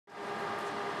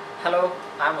Hello,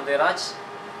 I am Uthayaraj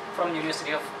from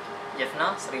University of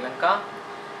Jaffna, Sri Lanka,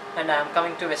 and I am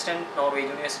coming to Western Norway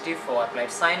University for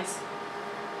Applied Science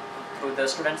through the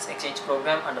Students Exchange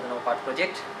Program under the NOPAT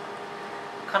project.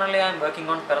 Currently, I am working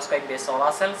on perovskite based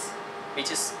solar cells,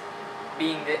 which is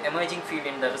being the emerging field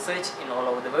in the research in all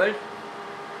over the world.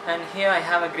 And here I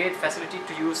have a great facility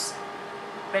to use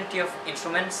plenty of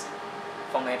instruments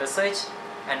for my research,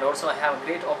 and also I have a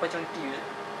great opportunity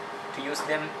to use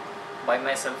them by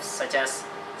myself, such as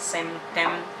SEM,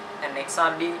 TEM and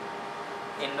XRD.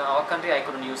 In our country I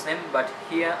couldn't use them, but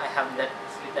here I have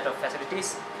that of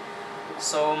facilities.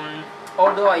 So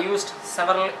although I used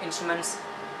several instruments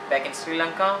back in Sri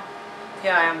Lanka,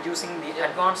 here I am using the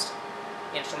advanced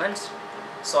instruments,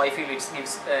 so I feel it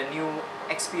gives a new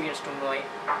experience to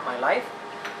my life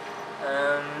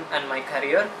and my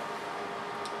career,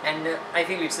 and I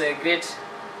feel it's a great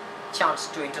chance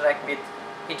to interact with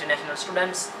international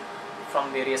students from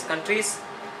various countries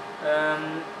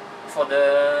for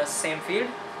the same field.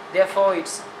 Therefore,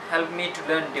 it's helped me to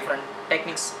learn different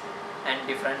techniques and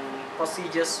different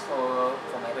procedures for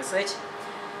my research,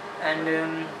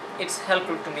 and it's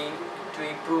helpful to me to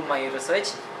improve my research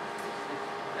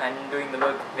and doing the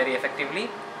work very effectively.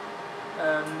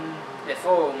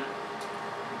 Therefore,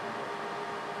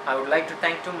 I would like to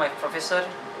thank to my professor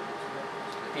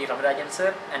P. Ramarajan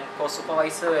sir and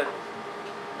co-supervisor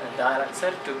Dayalan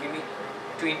sir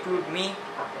to include me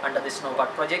under this NOPAT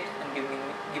project and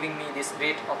giving me this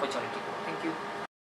great opportunity. Thank you.